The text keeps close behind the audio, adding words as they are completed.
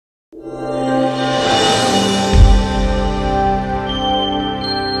Coming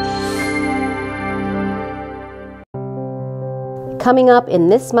up in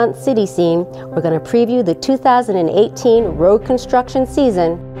this month's City Scene, we're going to preview the 2018 road construction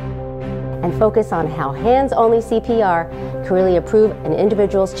season and focus on how hands-only CPR can really improve an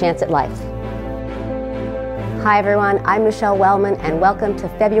individual's chance at life. Hi everyone, I'm Michelle Wellman and welcome to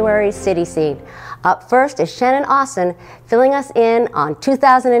February's City Scene. Up first is Shannon Austin filling us in on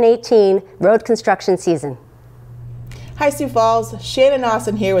 2018 road construction season. Hi Sioux Falls, Shannon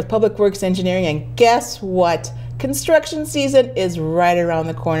Austin here with Public Works Engineering, and guess what? Construction season is right around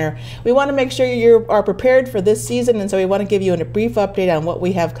the corner. We want to make sure you are prepared for this season, and so we want to give you a brief update on what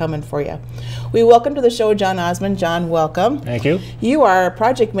we have coming for you. We welcome to the show John Osmond. John, welcome. Thank you. You are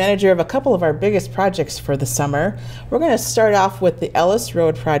project manager of a couple of our biggest projects for the summer. We're going to start off with the Ellis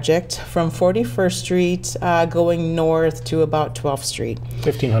Road project from 41st Street going north to about 12th Street.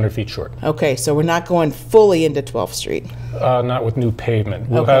 1,500 feet short. Okay, so we're not going fully into 12th Street. Not with new pavement.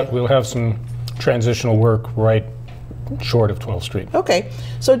 We'll have some transitional work right short of 12th Street. Okay,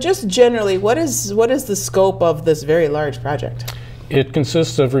 so just generally, what is the scope of this very large project? It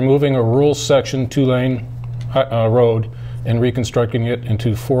consists of removing a rural section 2-lane road and reconstructing it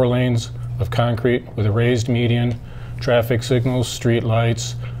into 4 lanes of concrete with a raised median, traffic signals, street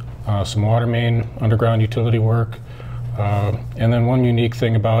lights, some water main, underground utility work, and then one unique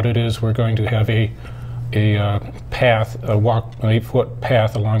thing about it is we're going to have a path, an 8-foot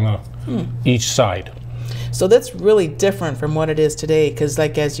path along the each side. So that's really different from what it is today, because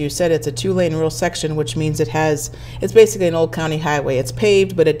like as you said, it's a 2-lane rural section, which means it's basically an old county highway. It's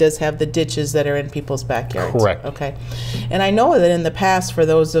paved, but it does have the ditches that are in people's backyards. Correct. Okay. And I know that in the past, for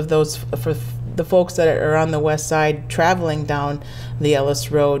the folks that are on the west side traveling down the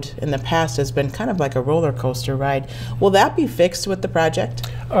Ellis Road in the past has been kind of like a roller coaster ride. Will that be fixed with the project?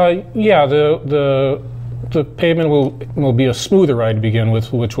 Yeah, the pavement will be a smoother ride to begin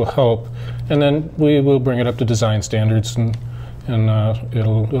with, which will help, and then we will bring it up to design standards, and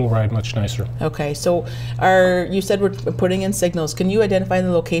it'll ride much nicer. Okay, so you said we're putting in signals. Can you identify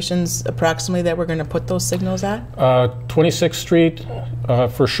the locations approximately that we're going to put those signals at? 26th Street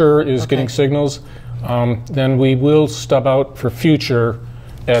for sure is getting signals. Then we will stub out for future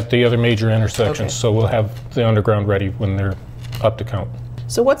at the other major intersections, so we'll have the underground ready when they're up to count.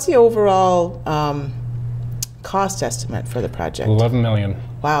 So what's the overall cost estimate for the project? $11 million.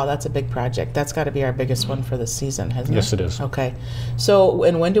 Wow, that's a big project. That's got to be our biggest one for the season, hasn't it? Yes, it is. Okay. So,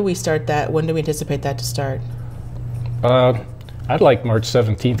 and when do we start that? When do we anticipate that to start? I'd like March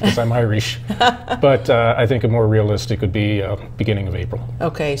 17th because I'm Irish, but I think a more realistic would be beginning of April.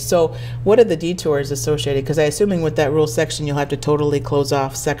 Okay, so what are the detours associated? Because I'm assuming with that rural section, you'll have to totally close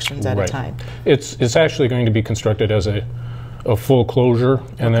off sections at a time. It's actually going to be constructed as a full closure,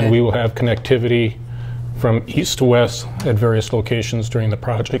 and then we will have connectivity from east to west at various locations during the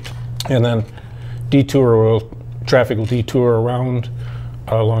project, and then traffic will detour around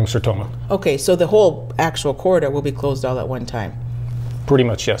along Sertoma. Okay, so the whole actual corridor will be closed all at one time? Pretty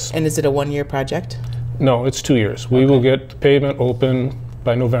much, yes. And is it a 1-year project? No, it's 2 years. We will get the pavement open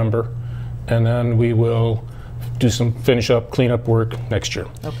by November, and then we will do some cleanup work next year.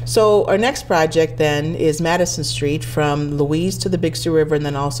 Okay. So our next project then is Madison Street from Louise to the Big Sioux River, and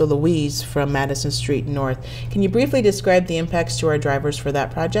then also Louise from Madison Street north. Can you briefly describe the impacts to our drivers for that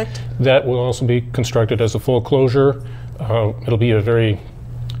project? That will also be constructed as a full closure. It'll be a very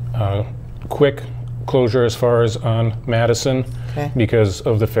quick closure as far as on Madison, because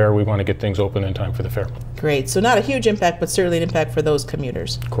of the fair. We want to get things open in time for the fair. Great. So not a huge impact, but certainly an impact for those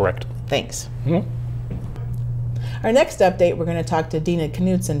commuters. Correct. Thanks. Our next update, we're going to talk to Dina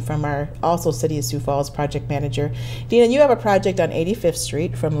Knudsen from our also City of Sioux Falls project manager. Dina, you have a project on 85th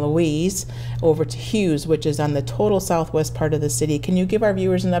Street from Louise over to Hughes, which is on the total southwest part of the city. Can you give our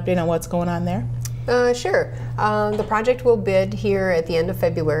viewers an update on what's going on there? Sure. The project will bid here at the end of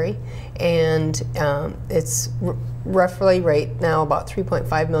February, and it's roughly right now about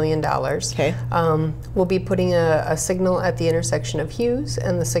 $3.5 million. Okay. We'll be putting a signal at the intersection of Hughes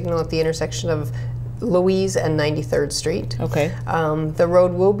and the signal at the intersection of Louise and 93rd Street. Okay. The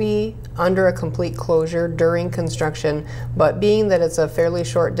road will be under a complete closure during construction, but being that it's a fairly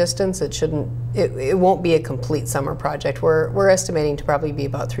short distance, it won't be a complete summer project. We're estimating to probably be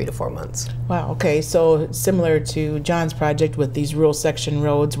about 3 to 4 months. Wow. Okay. So similar to John's project with these rural section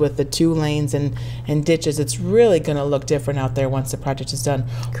roads with the 2 lanes and ditches, it's really going to look different out there once the project is done.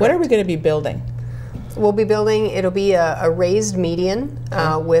 Correct. What are we going to be building? We'll be building, it'll be a raised median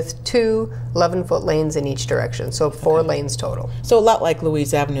with 2 11-foot lanes in each direction, so 4 lanes total. So a lot like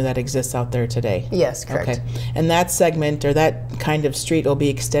Louise Avenue that exists out there today. Yes, correct. Okay. And that segment or that kind of street will be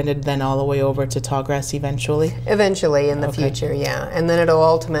extended then all the way over to Tallgrass eventually? Eventually in the future, yeah. And then it'll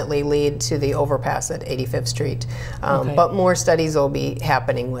ultimately lead to the overpass at 85th Street. But more studies will be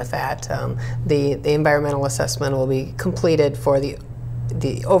happening with that. The environmental assessment will be completed for the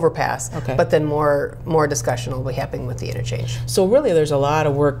overpass, but then more discussion will be happening with the interchange. So really there's a lot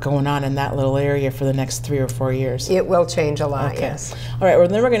of work going on in that little area for the next 3 or 4 years. It will change a lot, yes. All right, well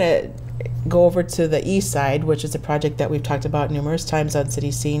then we're going to go over to the east side, which is a project that we've talked about numerous times on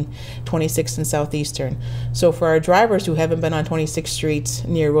City Scene, 26th and Southeastern. So for our drivers who haven't been on 26th Street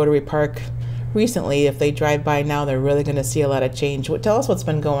near Rotary Park recently, if they drive by now, they're really going to see a lot of change. Tell us what's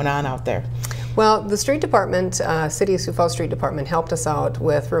been going on out there. Well, the street department, City of Sioux Falls Street Department helped us out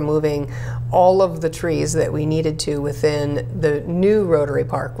with removing all of the trees that we needed to within the new Rotary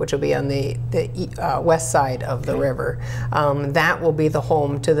Park, which will be on the west side of the river. That will be the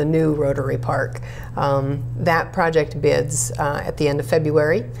home to the new Rotary Park. That project bids at the end of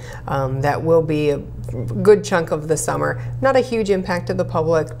February. That will be a good chunk of the summer. Not a huge impact to the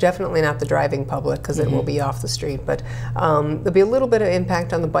public, definitely not the driving public because it will be off the street, but there'll be a little bit of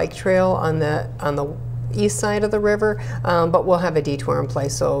impact on the bike trail on the east side of the river, but we'll have a detour in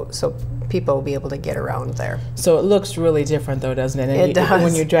place so people will be able to get around there. So it looks really different though, doesn't it? And it does.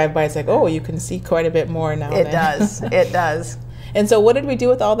 When you drive by, it's like, oh, you can see quite a bit more now. It does. It does. And so what did we do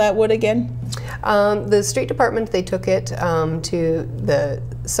with all that wood again? The street department, they took it to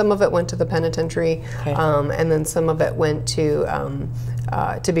some of it went to the penitentiary, and then some of it went to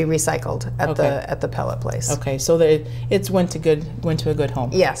be recycled at the pellet place. Okay, so it went to a good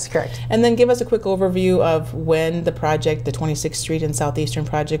home. Yes, correct. And then give us a quick overview of when the project, the 26th Street and Southeastern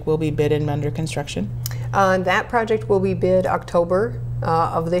project, will be bid and under construction. That project will be bid October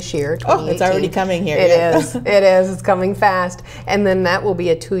of this year, 2018. Oh, it's already coming here. It is. It is. It's coming fast. And then that will be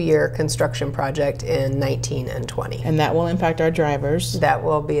a 2-year construction project in 19 and 20. And that will impact our drivers. That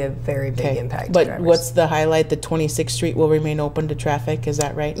will be a very big impact to but drivers. What's the highlight? The 26th Street will remain open to traffic, is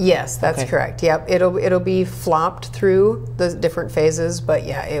that right? Yes, that's correct. Yep. It'll be flopped through the different phases, but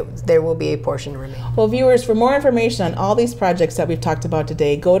yeah, there will be a portion remaining. Well, viewers, for more information on all these projects that we've talked about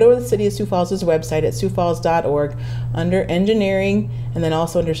today, go to the City of Sioux Falls' website at siouxfalls.org under engineering, and then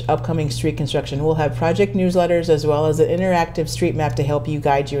also under upcoming street construction. We'll have project newsletters as well as an interactive street map to help you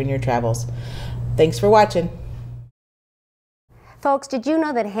guide you in your travels. Thanks for watching. Folks, did you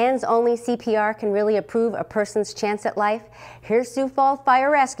know that hands-only CPR can really improve a person's chance at life? Here's Sioux Falls Fire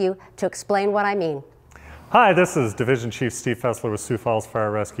Rescue to explain what I mean. Hi, this is Division Chief Steve Fessler with Sioux Falls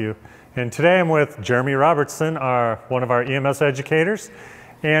Fire Rescue. And today I'm with Jeremy Robertson, one of our EMS educators.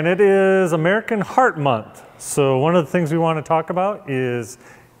 And it is American Heart Month. So one of the things we want to talk about is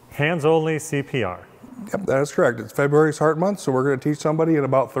hands-only CPR. Yep, that is correct. It's February's Heart Month, so we're going to teach somebody in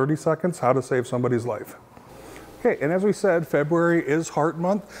about 30 seconds how to save somebody's life. Okay, and as we said, February is Heart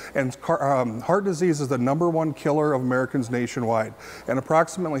Month, and heart disease is the #1 killer of Americans nationwide. And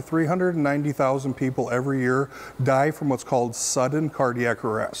approximately 390,000 people every year die from what's called sudden cardiac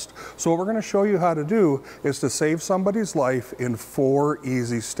arrest. So what we're going to show you how to do is to save somebody's life in 4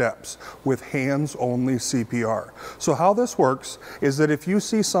 easy steps with hands-only CPR. So how this works is that if you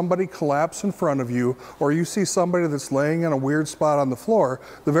see somebody collapse in front of you, or you see somebody that's laying in a weird spot on the floor,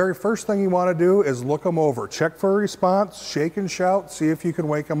 the very first thing you want to do is look them over. Check for a response, shake and shout, see if you can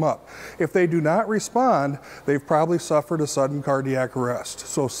wake them up. If they do not respond, they've probably suffered a sudden cardiac arrest.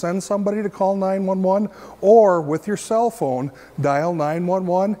 So send somebody to call 911, or with your cell phone, dial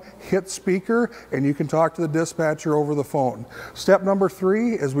 911, hit speaker, and you can talk to the dispatcher over the phone. Step number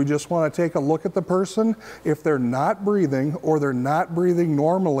 3 is we just want to take a look at the person. If they're not breathing, or they're not breathing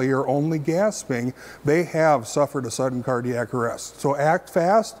normally or only gasping, they have suffered a sudden cardiac arrest. So act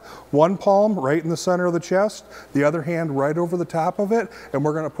fast, one palm right in the center of the chest, the other hand right over the top of it, and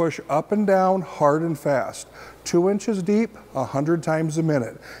we're going to push up and down hard and fast. 2 inches deep, 100 times a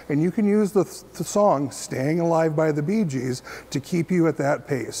minute. And you can use the song Staying Alive by the Bee Gees to keep you at that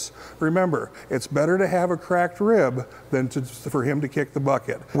pace. Remember, it's better to have a cracked rib than for him to kick the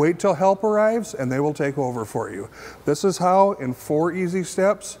bucket. Wait till help arrives and they will take over for you. This is how, in 4 easy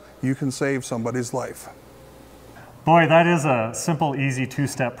steps, you can save somebody's life. Boy, that is a simple, easy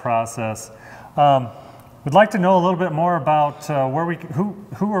 2-step process. We'd like to know a little bit more about who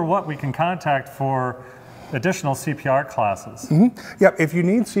or what we can contact for additional CPR classes. Yep, if you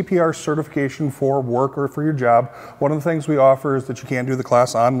need CPR certification for work or for your job, one of the things we offer is that you can do the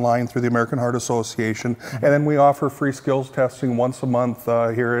class online through the American Heart Association, and then we offer free skills testing once a month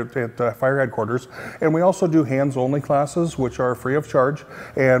here at Fire Headquarters. And we also do hands-only classes, which are free of charge,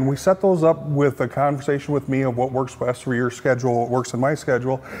 and we set those up with a conversation with me of what works best for your schedule, what works in my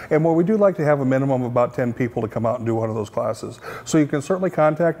schedule, and what we do like to have a minimum of about 10 people to come out and do one of those classes. So you can certainly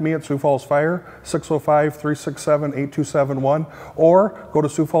contact me at Sioux Falls Fire, 605-367-8271, or go to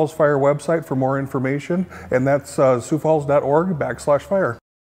Sioux Falls Fire website for more information, and that's siouxfalls.org/fire.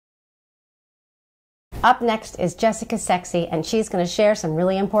 Up next is Jessica Sexy, and she's going to share some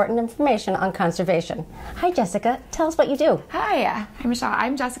really important information on conservation. Hi, Jessica. Tell us what you do. Hi, I'm Michelle.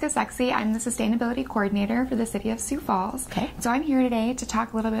 I'm Jessica Sexy. I'm the Sustainability Coordinator for the City of Sioux Falls. Okay. So I'm here today to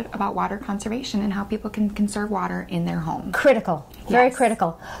talk a little bit about water conservation and how people can conserve water in their home. Critical. Very Yes.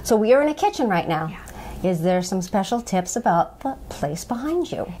 critical. So we are in a kitchen right now. Yeah. Is there some special tips about the place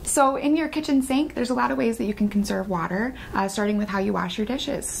behind you? So in your kitchen sink, there's a lot of ways that you can conserve water, starting with how you wash your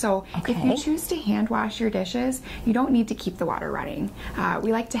dishes. So if you choose to hand wash your dishes, you don't need to keep the water running.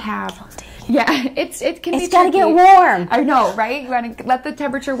 We like to have, it can be It's got to tricky. get warm. I know, right? You want to let the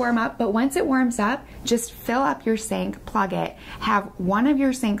temperature warm up, but once it warms up, just fill up your sink, plug it, have one of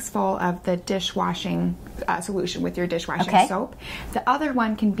your sinks full of the dishwashing solution with your dishwashing soap. The other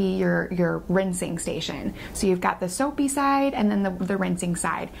one can be your rinsing station. So you've got the soapy side and then the rinsing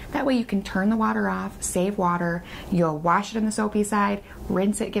side. That way you can turn the water off, save water. You'll wash it on the soapy side,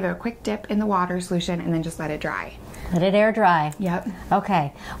 rinse it, give it a quick dip in the water solution, and then just let it dry. Let it air dry. Yep.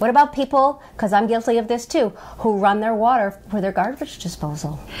 Okay. What about people, because I'm guilty of this too, who run their water for their garbage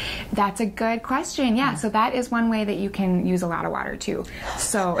disposal? That's a good question. Yeah, so that is one way that you can use a lot of water too.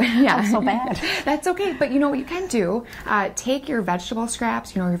 So yeah, That's so bad. That's okay. But you know what you can do? Take your vegetable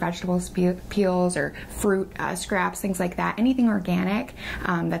scraps, your vegetable peels or fruit scraps, things like that. Anything organic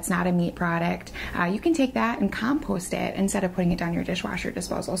that's not a meat product, you can take that and compost it instead of putting it down your dishwasher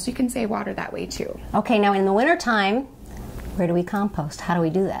disposal. So you can save water that way too. Okay, now in the wintertime, where do we compost? How do we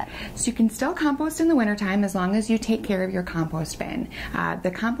do that? So you can still compost in the wintertime as long as you take care of your compost bin.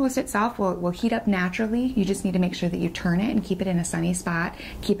 The compost itself will heat up naturally. You just need to make sure that you turn it and keep it in a sunny spot,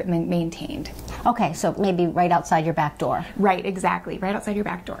 keep it maintained. Okay, so maybe right outside your back door. Right, exactly, right outside your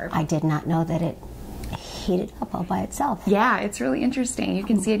back door. I did not know that it heated up all by itself. Yeah, it's really interesting. You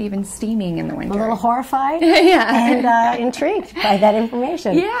can see it even steaming in the winter. I'm a little horrified Yeah. and intrigued by that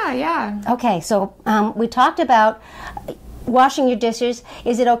information. Yeah. Okay, so we talked about washing your dishes.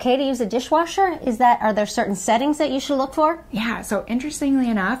 Is it okay to use a dishwasher? Are there certain settings that you should look for? Yeah, so interestingly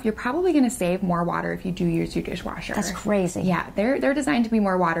enough, you're probably going to save more water if you do use your dishwasher. That's crazy. Yeah, they're designed to be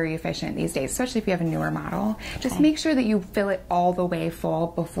more water efficient these days, especially if you have a newer model. Just make sure that you fill it all the way full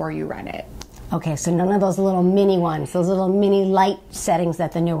before you run it. Okay, so none of those little mini ones, those little mini light settings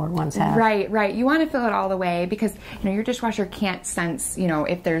that the newer ones have. Right. You want to fill it all the way because your dishwasher can't sense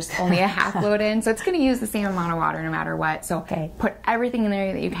if there's only a half load in, so it's going to use the same amount of water no matter what. So put everything in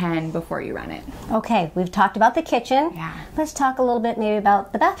there that you can before you run it. Okay, we've talked about the kitchen. Yeah. Let's talk a little bit maybe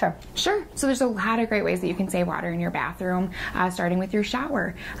about the bathroom. Sure. So there's a lot of great ways that you can save water in your bathroom, starting with your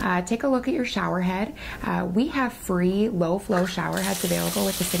shower. Take a look at your shower head. We have free low flow shower heads available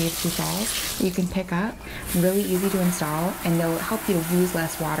with the City of Sioux Falls. You can pick up, really easy to install, and they'll help you to use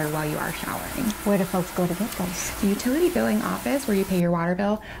less water while you are showering. Where do folks go to get those? The utility billing office where you pay your water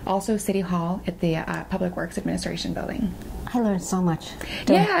bill, also City Hall at the Public Works Administration building. I learned so much.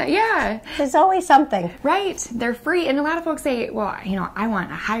 Yeah. There's always something. Right. They're free. And a lot of folks say, well, I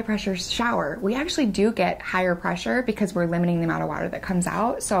want a high pressure shower. We actually do get higher pressure because we're limiting the amount of water that comes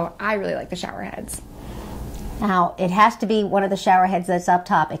out. So I really like the shower heads. Now, it has to be one of the shower heads that's up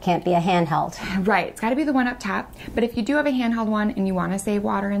top. It can't be a handheld. Right. It's got to be the one up top. But if you do have a handheld one and you want to save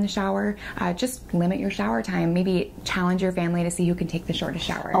water in the shower, just limit your shower time. Maybe challenge your family to see who can take the shortest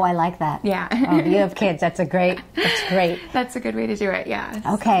shower. Oh, I like that. Yeah. Oh, you have kids. That's great. That's a good way to do it, yeah.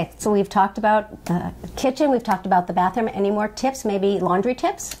 Okay, so we've talked about the kitchen. We've talked about the bathroom. Any more tips? Maybe laundry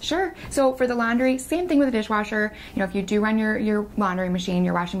tips? Sure. So for the laundry, same thing with the dishwasher. If you do run your laundry machine,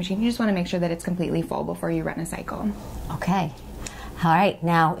 your washing machine, you just want to make sure that it's completely full before you run a cycle. Okay. All right.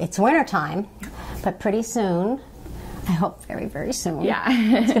 Now, it's winter time, but pretty soon I hope very, very soon. Yeah.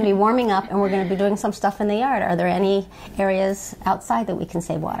 It's going to be warming up, and we're going to be doing some stuff in the yard. Are there any areas outside that we can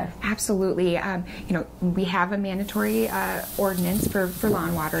save water? Absolutely. We have a mandatory ordinance for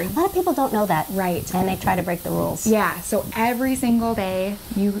lawn watering. A lot of people don't know that. Right. And they try to break the rules. Yeah, so every single day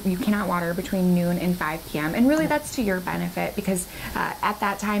you cannot water between noon and 5 p.m. And really that's to your benefit, because at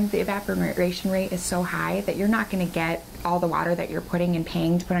that time the evaporation rate is so high that you're not going to get all the water that you're putting and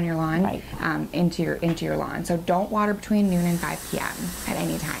paying to put on your lawn into your lawn. So don't water between noon and 5 p.m. at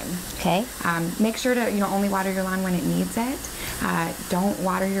any time. Okay. Make sure to only water your lawn when it needs it. Don't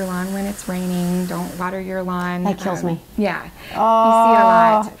water your lawn when it's raining. Don't water your lawn. That kills me. Yeah. Oh, you see it a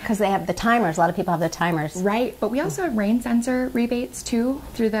lot. Because they have the timers. A lot of people have the timers. Right, but we also have rain sensor rebates too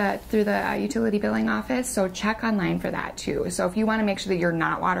through the utility billing office. So check online for that too. So if you want to make sure that you're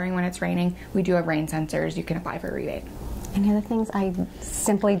not watering when it's raining, we do have rain sensors. You can apply for a rebate. Any other things I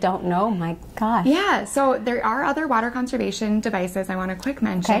simply don't know? My gosh. Yeah, so there are other water conservation devices I want to quick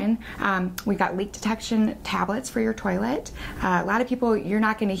mention. Okay. We've got leak detection tablets for your toilet. A lot of people, you're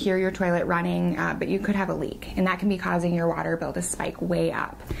not going to hear your toilet running, but you could have a leak, and that can be causing your water bill to spike way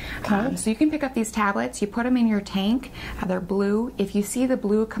up. Okay. So you can pick up these tablets, you put them in your tank, they're blue. If you see the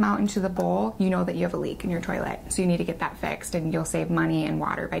blue come out into the bowl, you know that you have a leak in your toilet. So you need to get that fixed, and you'll save money and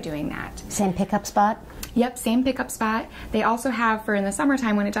water by doing that. Same pickup spot? Yep, same pickup spot. They also have, for in the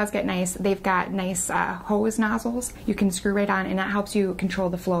summertime when it does get nice, they've got nice hose nozzles you can screw right on, and that helps you control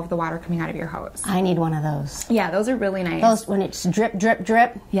the flow of the water coming out of your hose. I need one of those. Yeah, those are really nice. Those, when it's drip, drip,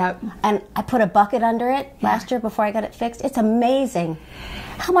 drip. Yep. And I put a bucket under it last year before I got it fixed. It's amazing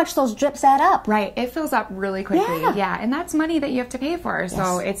how much those drips add up. Right, it fills up really quickly. Yeah, and that's money that you have to pay for,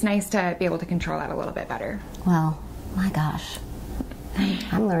 so it's nice to be able to control that a little bit better. Well, my gosh.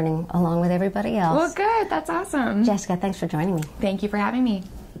 I'm learning along with everybody else. Well, good. That's awesome. Jessica, thanks for joining me. Thank you for having me.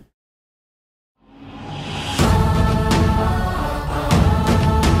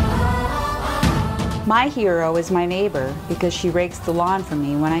 My hero is my neighbor because she rakes the lawn for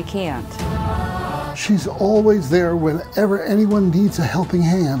me when I can't. She's always there whenever anyone needs a helping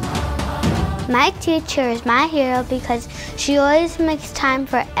hand. My teacher is my hero because she always makes time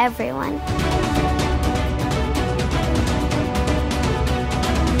for everyone.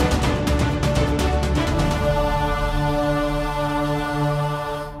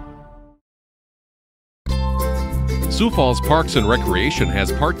 Sioux Falls Parks and Recreation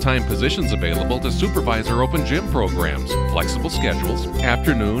has part-time positions available to supervise our open gym programs. Flexible schedules,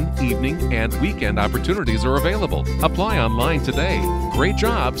 afternoon, evening, and weekend opportunities are available. Apply online today. Great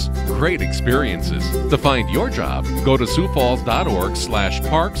jobs, great experiences. To find your job, go to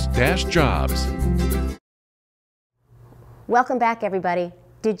siouxfalls.org/parks-jobs. Welcome back, everybody.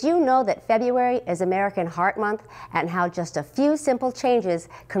 Did you know that February is American Heart Month and how just a few simple changes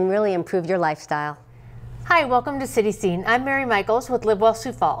can really improve your lifestyle? Hi, welcome to City Scene. I'm Mary Michaels with Live Well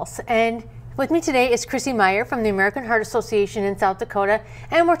Sioux Falls, and with me today is Chrissy Meyer from the American Heart Association in South Dakota,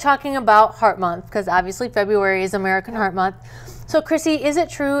 and we're talking about Heart Month because obviously February is American Heart Month. So Chrissy, is it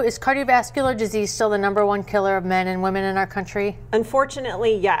true, is cardiovascular disease still the #1 killer of men and women in our country?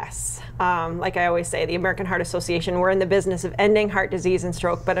 Unfortunately, yes. Like I always say, the American Heart Association, we're in the business of ending heart disease and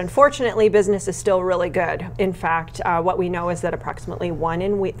stroke, but unfortunately business is still really good. In fact, what we know is that approximately 1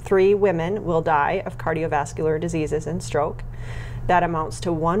 in 3 women will die of cardiovascular diseases and stroke. That amounts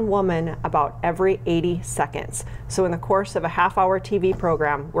to 1 woman about every 80 seconds. So in the course of a half-hour TV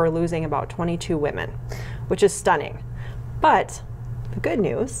program, we're losing about 22 women, which is stunning. But the good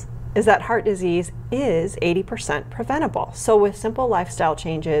news is that heart disease is 80% preventable. So with simple lifestyle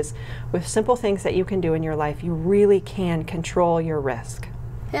changes, with simple things that you can do in your life, you really can control your risk.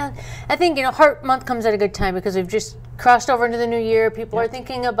 Yeah, I think, Heart Month comes at a good time because we've just crossed over into the new year. People are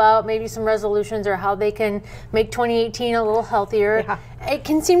thinking about maybe some resolutions or how they can make 2018 a little healthier. Yeah. It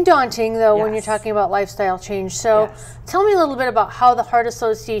can seem daunting, though, when you're talking about lifestyle change. So tell me a little bit about how the Heart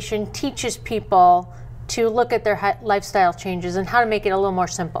Association teaches people to look at their lifestyle changes and how to make it a little more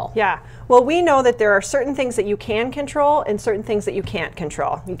simple. Yeah, well, we know that there are certain things that you can control and certain things that you can't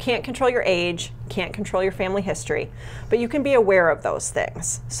control. You can't control your age, can't control your family history, but you can be aware of those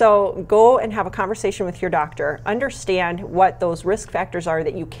things. So go and have a conversation with your doctor, understand what those risk factors are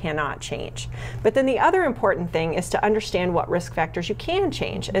that you cannot change. But then the other important thing is to understand what risk factors you can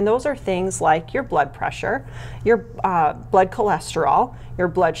change, and those are things like your blood pressure, your blood cholesterol, your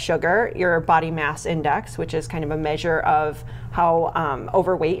blood sugar, your body mass index, which is kind of a measure of how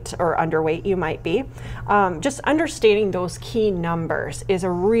overweight or underweight you might be. Just understanding those key numbers is a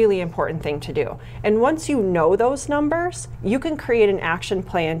really important thing to do. And once you know those numbers, you can create an action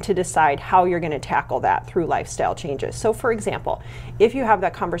plan to decide how you're going to tackle that through lifestyle changes. So for example, if you have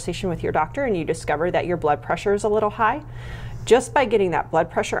that conversation with your doctor and you discover that your blood pressure is a little high, just by getting that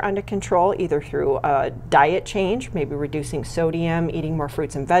blood pressure under control, either through a diet change, maybe reducing sodium, eating more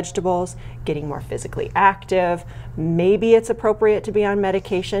fruits and vegetables, getting more physically active, maybe it's appropriate to be on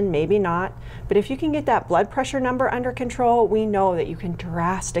medication, maybe not. But if you can get that blood pressure number under control, we know that you can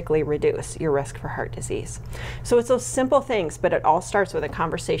drastically reduce your risk for heart disease. So it's those simple things, but it all starts with a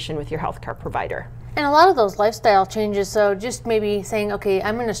conversation with your healthcare provider. And a lot of those lifestyle changes, so just maybe saying, okay,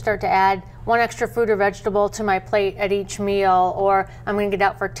 I'm going to start to add 1 extra fruit or vegetable to my plate at each meal, or I'm going to get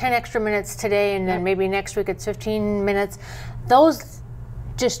out for 10 extra minutes today, and then maybe next week it's 15 minutes. Those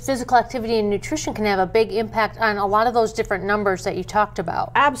just physical activity and nutrition can have a big impact on a lot of those different numbers that you talked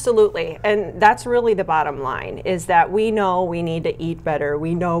about. Absolutely, and that's really the bottom line, is that we know we need to eat better,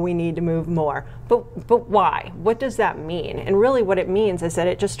 we know we need to move more, but why? What does that mean? And really what it means is that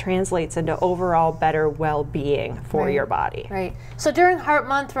it just translates into overall better well-being for your body. Right. So during Heart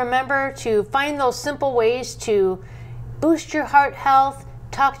Month, remember to find those simple ways to boost your heart health,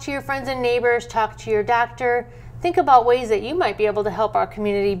 talk to your friends and neighbors, talk to your doctor, think about ways that you might be able to help our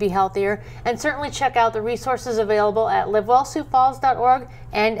community be healthier, and certainly check out the resources available at livewellsiouxfalls.org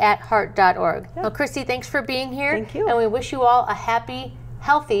and at heart.org. Yeah. Well, Christy, thanks for being here. Thank you. And we wish you all a happy,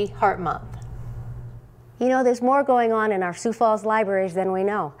 healthy Heart Month. You know, there's more going on in our Sioux Falls libraries than we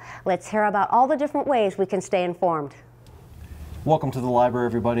know. Let's hear about all the different ways we can stay informed. Welcome to the library,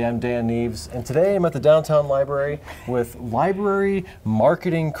 everybody. I'm Dan Neves, and today I'm at the Downtown Library with Library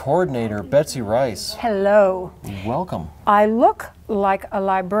Marketing Coordinator Betsy Rice. Hello. Welcome. I look like a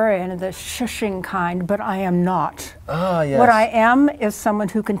librarian, the shushing kind, but I am not. Ah, yes. What I am is someone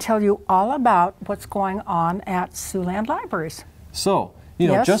who can tell you all about what's going on at Siouxland Libraries. So, you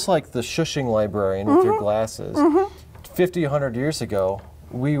know, just like the shushing librarian with your glasses, 50, 100 years ago,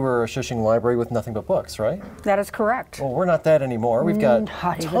 we were a shushing library with nothing but books, right? That is correct. Well, we're not that anymore. We've got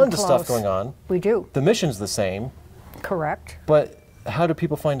tons of stuff going on. We do. The mission's the same. Correct. But how do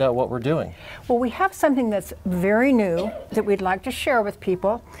people find out what we're doing? Well, we have something that's very new that we'd like to share with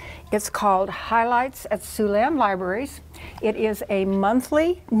people. It's called Highlights at Siouxland Libraries. It is a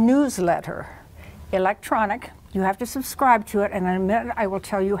monthly newsletter, electronic. You have to subscribe to it, and in a minute I will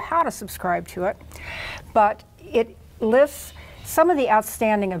tell you how to subscribe to it. But it lists some of the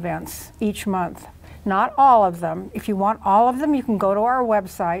outstanding events each month. Not all of them. If you want all of them, you can go to our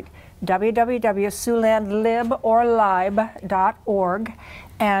website, www.siouxlandlib.org,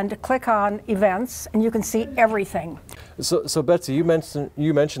 and click on events, and you can see everything. So Betsy, you mentioned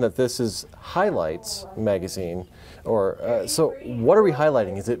that this is Highlights magazine, or so what are we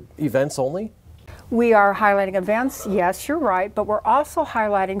highlighting? Is it events only? We are highlighting events, yes, you're right, but we're also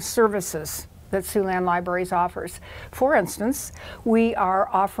highlighting services that Siouxland Libraries offers. For instance, we are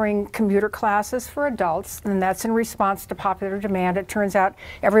offering computer classes for adults, and that's in response to popular demand. It turns out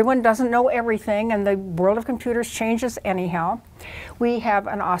everyone doesn't know everything, and the world of computers changes anyhow. We have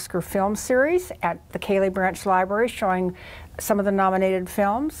an Oscar film series at the Cayley Branch Library showing some of the nominated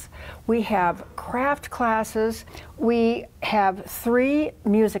films. We have craft classes. We have 3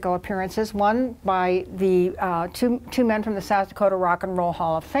 musical appearances, one by the two men from the South Dakota Rock and Roll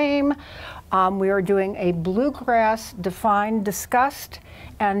Hall of Fame. We are doing a bluegrass defined, discussed,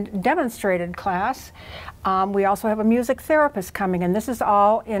 and demonstrated class. We also have a music therapist coming, and this is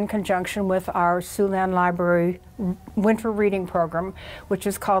all in conjunction with our Siouxland Library winter reading program, which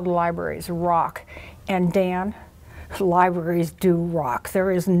is called Libraries Rock. And Dan, libraries do rock.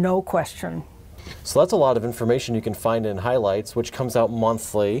 There is no question. So that's a lot of information you can find in Highlights, which comes out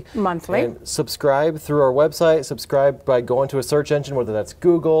monthly. Monthly. And subscribe through our website. Subscribe by going to a search engine, whether that's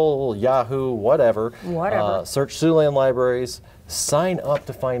Google, Yahoo, whatever. Search Siouxland Libraries. Sign up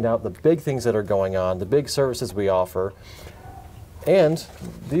to find out the big things that are going on, the big services we offer. And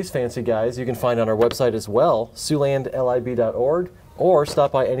these fancy guys you can find on our website as well, siouxlandlib.org, or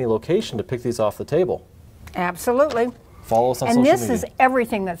stop by any location to pick these off the table. Absolutely. Follow us on social media. And this is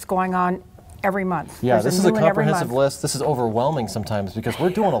everything that's going on every month. Yeah, There's this is a comprehensive list. This is overwhelming sometimes because we're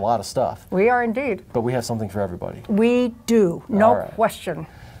doing a lot of stuff. We are indeed. But we have something for everybody. We do, no question.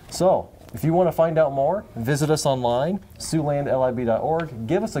 So, if you want to find out more, visit us online, siouxlandlib.org.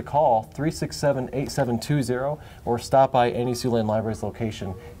 Give us a call, 367-8720, or stop by any Siouxland Libraries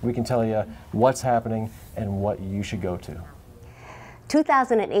location. We can tell you what's happening and what you should go to.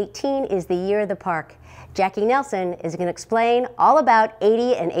 2018 is the year of the park. Jackie Nelson is going to explain all about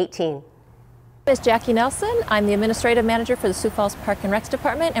 80 and 18. My name is Jackie Nelson. I'm the Administrative Manager for the Sioux Falls Park and Recs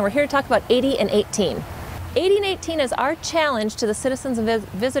Department, and we're here to talk about 80 and 18. 80 and 18 is our challenge to the citizens and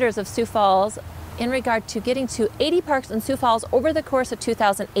visitors of Sioux Falls in regard to getting to 80 parks in Sioux Falls over the course of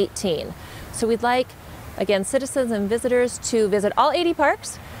 2018. So we'd like, again, citizens and visitors to visit all 80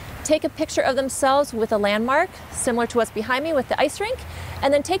 parks, take a picture of themselves with a landmark, similar to what's behind me with the ice rink,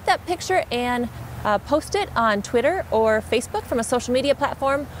 and then take that picture and post it on Twitter or Facebook from a social media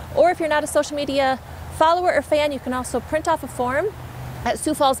platform, or if you're not a social media follower or fan, you can also print off a form at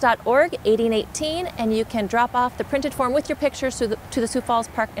siouxfalls.org, 80 and 18, and you can drop off the printed form with your pictures to the Sioux Falls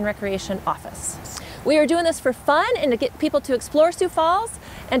Park and Recreation Office. We are doing this for fun and to get people to explore Sioux Falls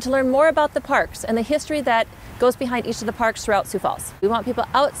and to learn more about the parks and the history that goes behind each of the parks throughout Sioux Falls. We want people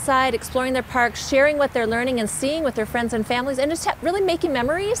outside exploring their parks, sharing what they're learning and seeing with their friends and families, and just really making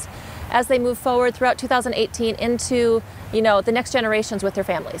memories as they move forward throughout 2018 into, the next generations with their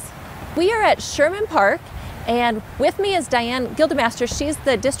families. We are at Sherman Park, and with me is Diane Gildemaster. She's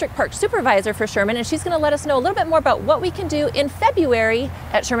the District Park Supervisor for Sherman, and she's going to let us know a little bit more about what we can do in February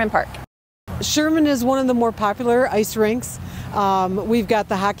at Sherman Park. Sherman is one of the more popular ice rinks. We've got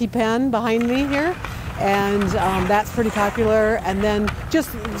the hockey pen behind me here, and that's pretty popular. And then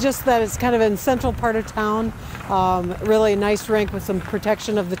just that it's kind of in central part of town. Really a nice rink with some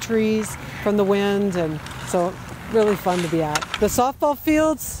protection of the trees from the wind, and so really fun to be at. The softball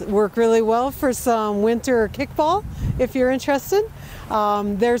fields work really well for some winter kickball if you're interested.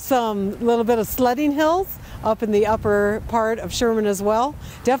 There's some little bit of sledding hills up in the upper part of Sherman as well.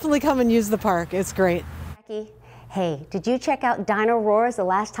 Definitely come and use the park. It's great. Jackie, hey, did you check out Dino Roars the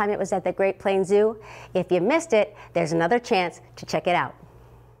last time it was at the Great Plains Zoo? If you missed it, there's another chance to check it out.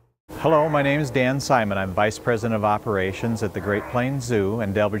 Hello, my name is Dan Simon. I'm Vice President of Operations at the Great Plains Zoo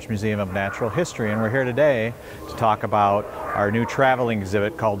and Delbridge Museum of Natural History, and we're here today to talk about our new traveling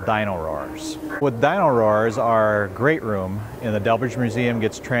exhibit called Dino Roars. With Dino Roars, our great room in the Delbridge Museum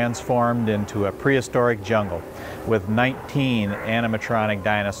gets transformed into a prehistoric jungle with 19 animatronic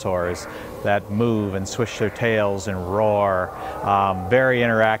dinosaurs that move and swish their tails and roar. Very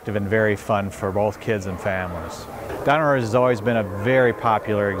interactive and very fun for both kids and families. Dino Roars has always been a very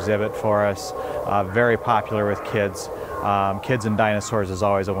popular exhibit for us, very popular with kids. Kids and dinosaurs is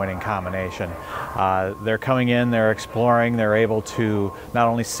always a winning combination. They're coming in, they're exploring, they're able to not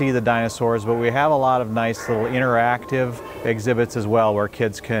only see the dinosaurs, but we have a lot of nice little interactive exhibits as well where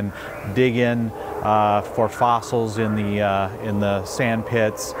kids can dig in for fossils in the sand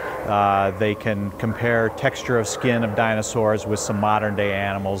pits. They can compare texture of skin of dinosaurs with some modern day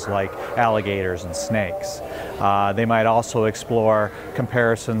animals like alligators and snakes. They might also explore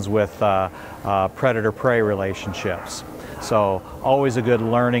comparisons with predator-prey relationships. So always a good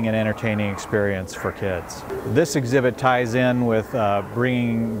learning and entertaining experience for kids. This exhibit ties in with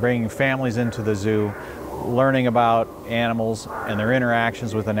bringing families into the zoo, learning about animals and their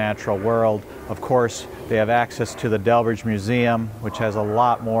interactions with the natural world. Of course, they have access to the Delbridge Museum, which has a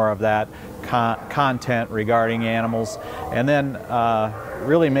lot more of that content regarding animals, and then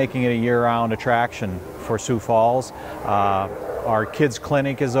really making it a year-round attraction for Sioux Falls. Our kids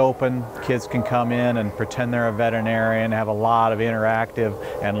clinic is open. Kids can come in and pretend they're a veterinarian, have a lot of interactive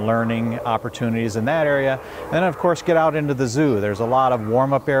and learning opportunities in that area. And then of course get out into the zoo. There's a lot of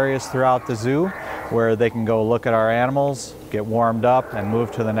warm-up areas throughout the zoo where they can go look at our animals, get warmed up, and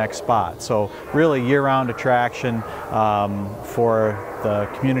move to the next spot. So really year-round attraction for the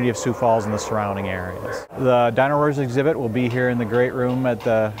community of Sioux Falls and the surrounding areas. The Dino Roars exhibit will be here in the Great Room at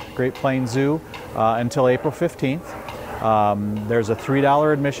the Great Plains Zoo until April 15th. There's a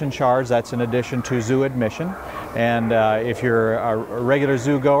 $3 admission charge. That's in addition to zoo admission. And if you're a regular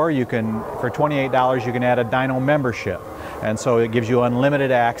zoo goer, you can, for $28, you can add a Dino membership. And so it gives you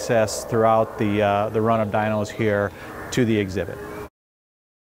unlimited access throughout the run of dinos here to the exhibit.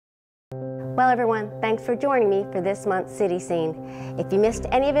 Well, everyone, thanks for joining me for this month's City Scene. If you missed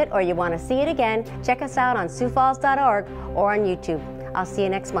any of it or you want to see it again, check us out on siouxfalls.org or on YouTube. I'll see you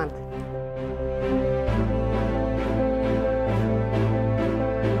next month.